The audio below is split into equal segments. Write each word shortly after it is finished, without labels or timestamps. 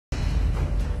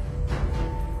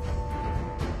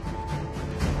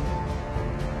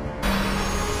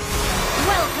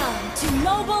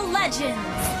Mobile Legends!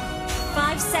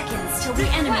 5 seconds till the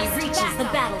enemy reaches the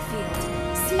battlefield.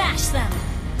 Smash them!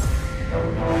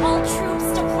 All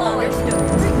troops deployed!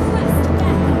 Request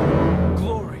backup!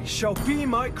 Glory shall be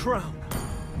my crown!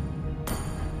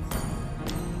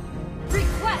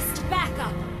 Request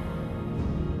backup!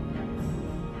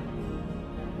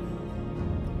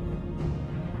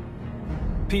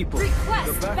 People,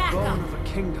 Request the backbone backup. of a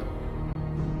kingdom.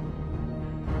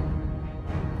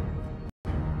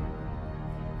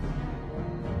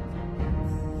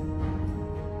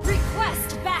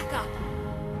 Request backup!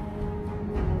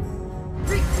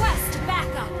 Request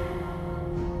backup!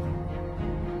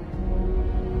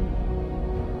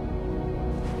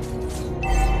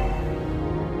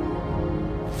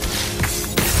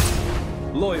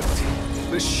 Loyalty,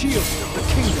 the shield of the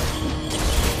kingdom.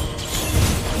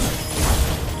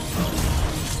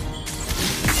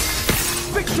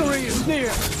 Victory is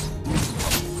near!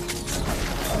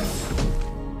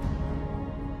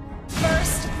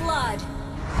 First blood!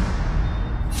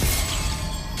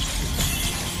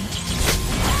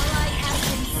 Ally has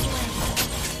been slain.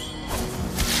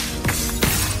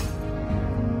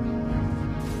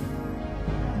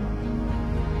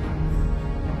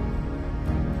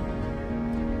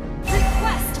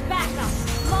 Request backup!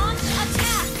 Launch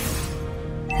attack!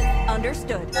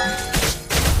 Understood.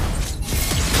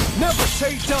 Never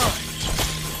say die!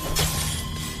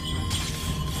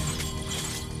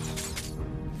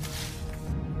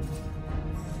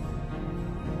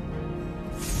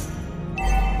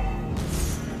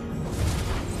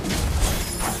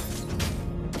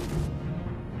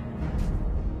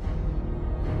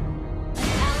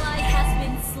 Ally has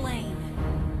been slain.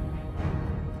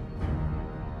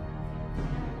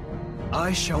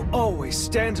 I shall always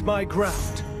stand my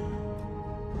ground.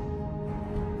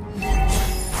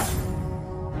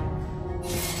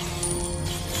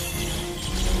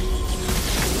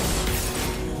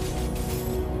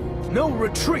 No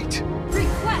retreat!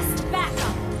 Request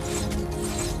backup!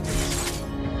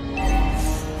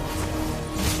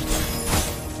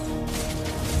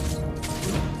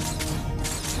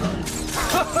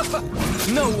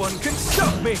 No one can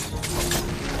stop me!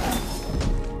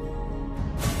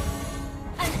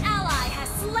 An ally has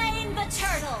slain the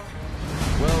turtle!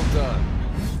 Well done.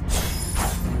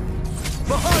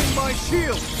 Behind my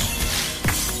shield!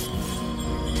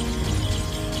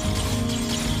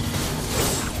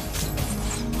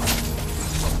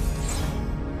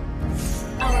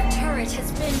 Our turret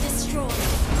has been destroyed.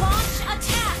 Launch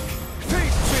attack!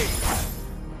 Face me!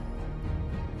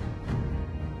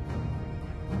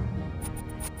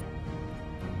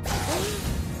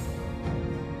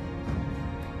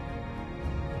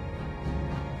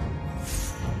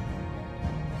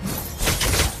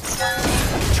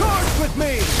 Charge with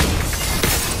me!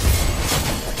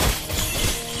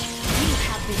 You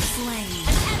have been slain.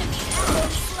 An enemy has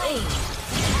been slain.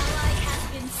 An ally has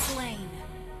been slain.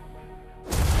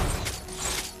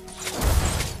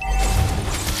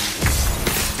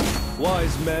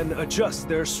 Wise men adjust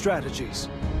their strategies.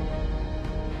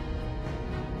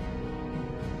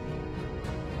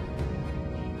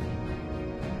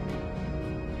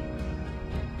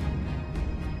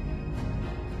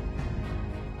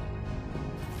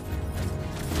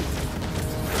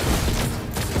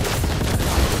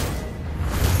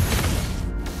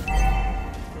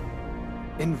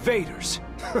 Invaders!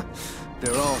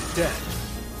 They're all dead.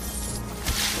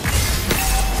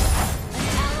 An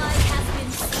ally has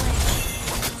been slain.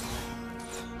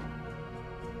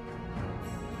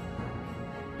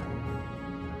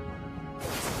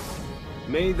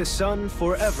 May the sun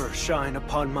forever shine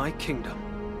upon my kingdom.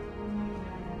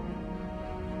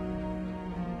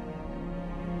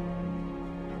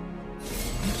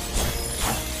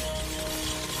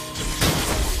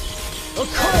 A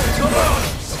call to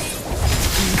arms!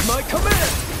 Heed my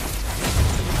command!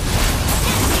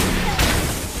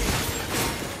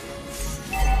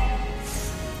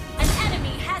 An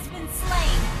enemy has been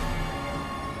slain.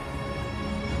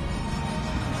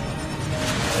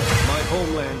 My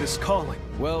homeland is calling.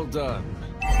 Well done.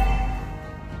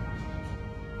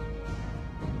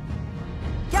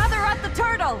 Gather at the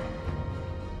turtle!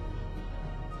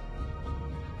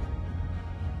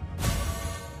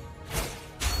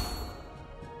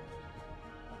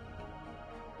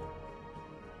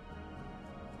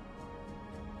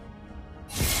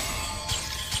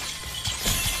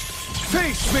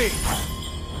 Face me!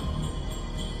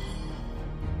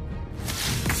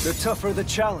 The tougher the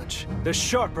challenge, the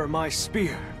sharper my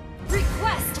spear.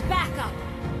 Request backup.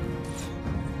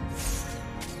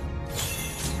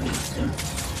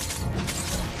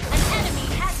 An enemy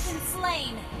has been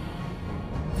slain.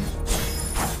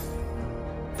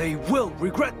 They will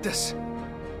regret this!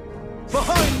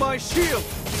 Behind my shield!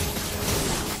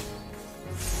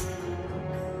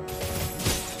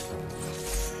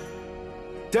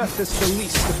 Death is the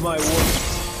least of my worries.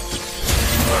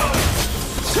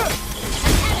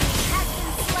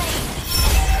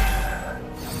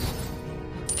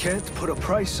 Can't put a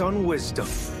price on wisdom.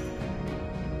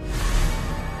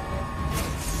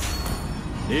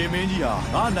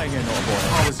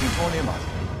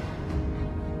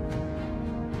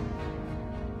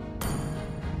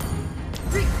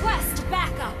 Request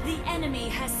backup. The enemy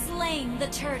has slain the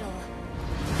turtle.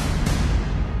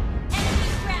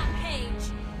 Enemy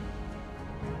rampage.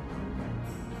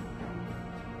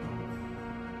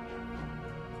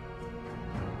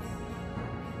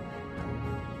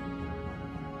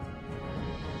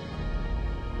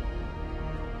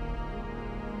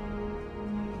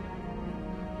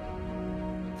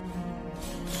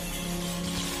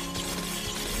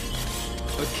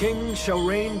 A king shall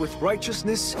reign with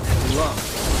righteousness and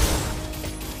love.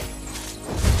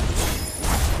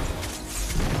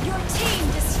 Your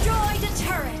team destroyed a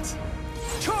turret.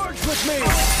 Charge with me! Our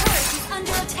turret is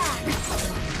under attack.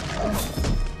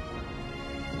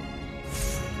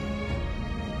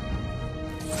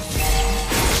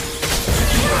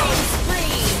 Killing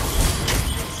spree.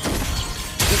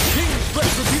 The king's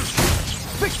retribution!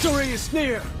 Victory is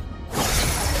near!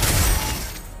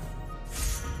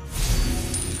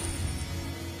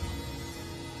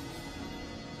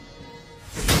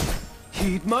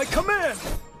 Heed my command!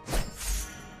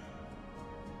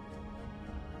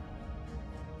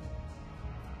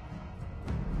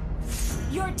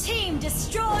 Your team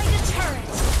destroyed a turret.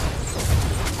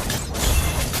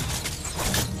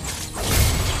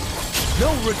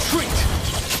 No retreat!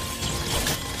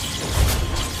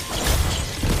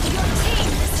 Your team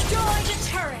destroyed a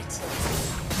turret.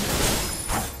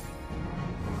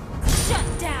 Shut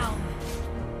down.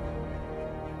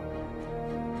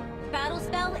 Battle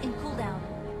spell in cooldown.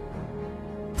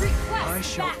 Request I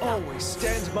shall backup. always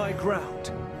stand my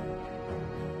ground.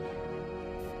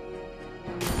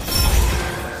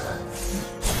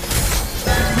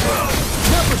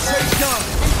 Never say die!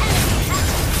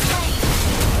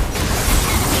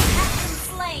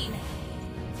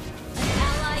 An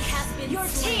ally has been slain. Your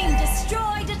team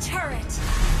destroyed a turret.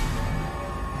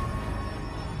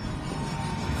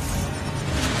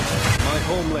 My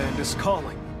homeland is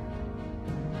calling.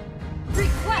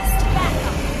 Request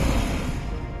backup.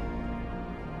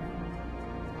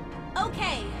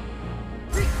 Okay.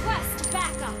 Request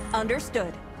backup.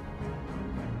 Understood.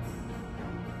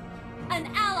 An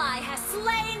ally has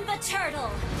slain the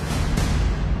turtle.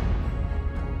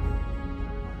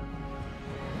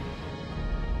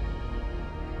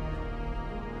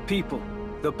 People,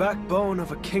 the backbone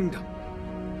of a kingdom.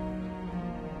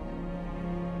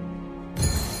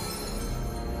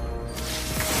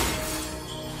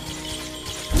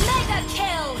 Mega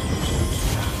kill.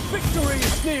 Victory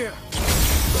is near!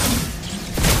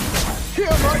 Hear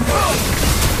my call!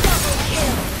 Double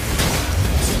kill.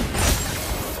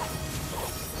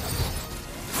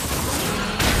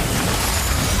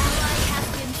 Ally has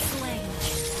been slain.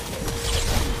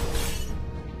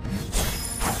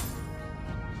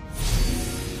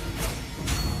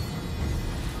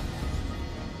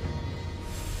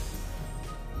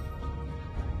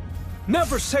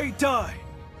 Never say die!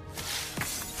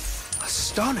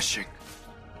 Astonishing!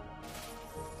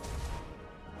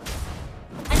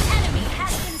 An enemy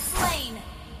has been slain.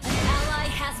 An ally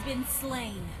has been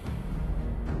slain.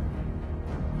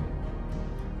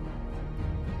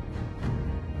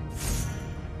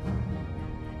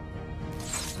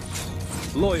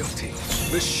 Loyalty,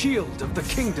 the shield of the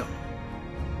kingdom.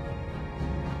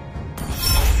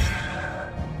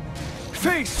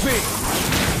 Face me!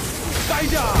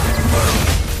 Gaida!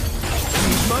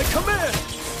 Heed my command!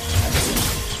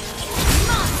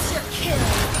 Monster kill.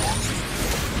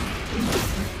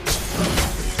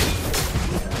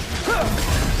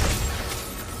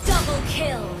 Double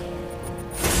kill.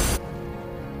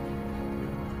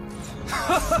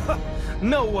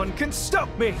 No one can stop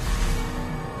me!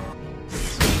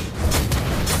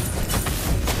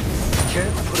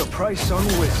 Can't put a price on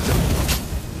wisdom.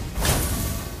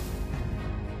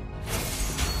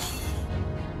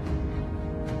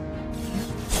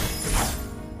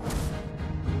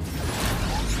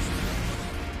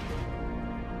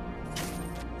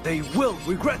 They will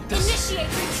regret this! Initiate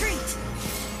retreat.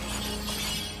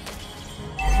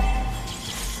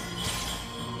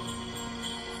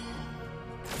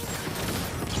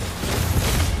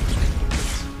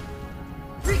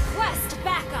 Request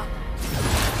backup.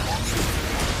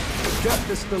 Death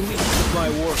is the least of my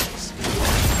worries.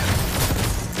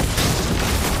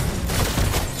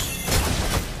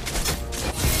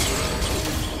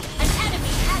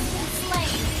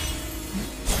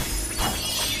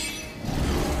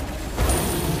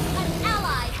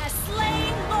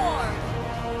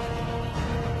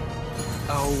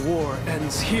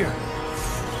 ends here.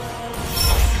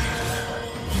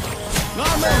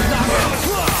 Legendary!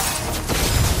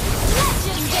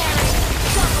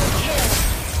 Double kill!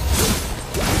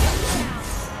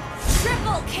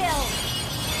 Triple kill!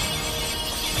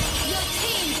 Your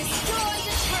team destroyed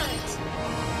a turret!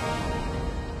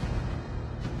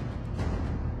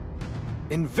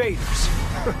 Invaders!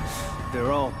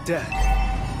 They're all dead.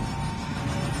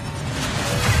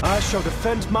 I shall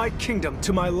defend my kingdom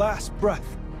to my last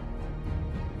breath.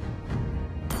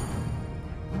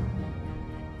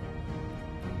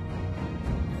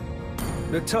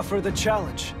 The tougher the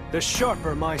challenge, the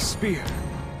sharper my spear.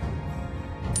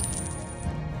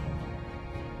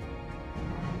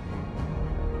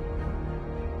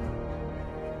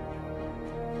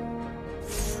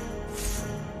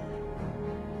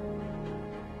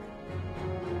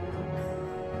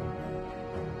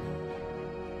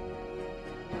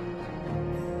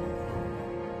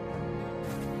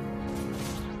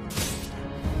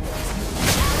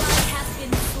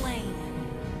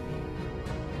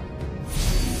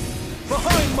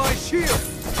 Behind my shield!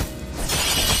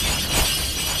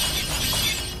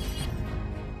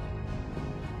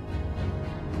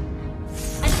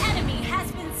 An enemy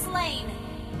has been slain!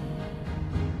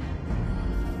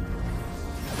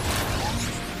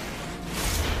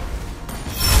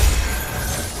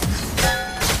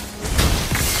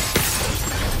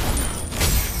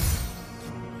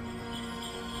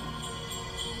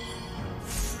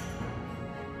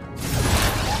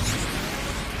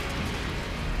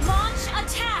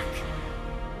 Attack!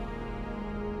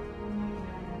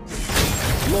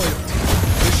 Loyalty,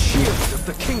 the shield of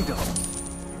the kingdom.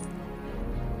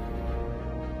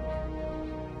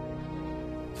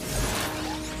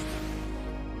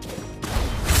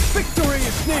 Victory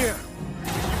is near!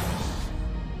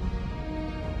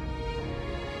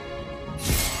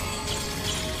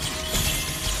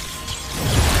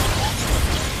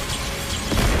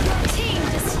 Your team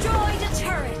destroyed a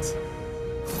turret!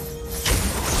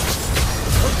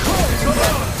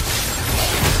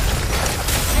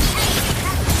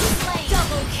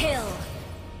 Double kill!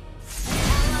 An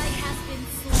ally has been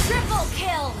slain. Triple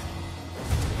kill!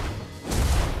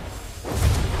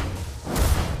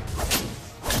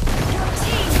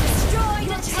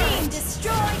 Your team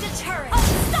destroyed a turret!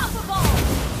 Unstoppable!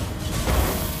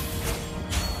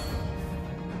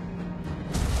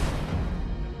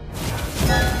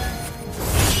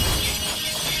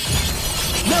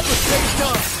 Never say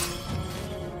done!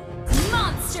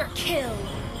 Monster kill!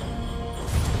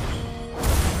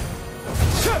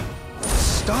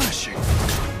 Astonishing!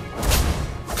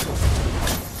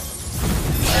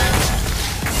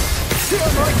 Here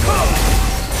I come!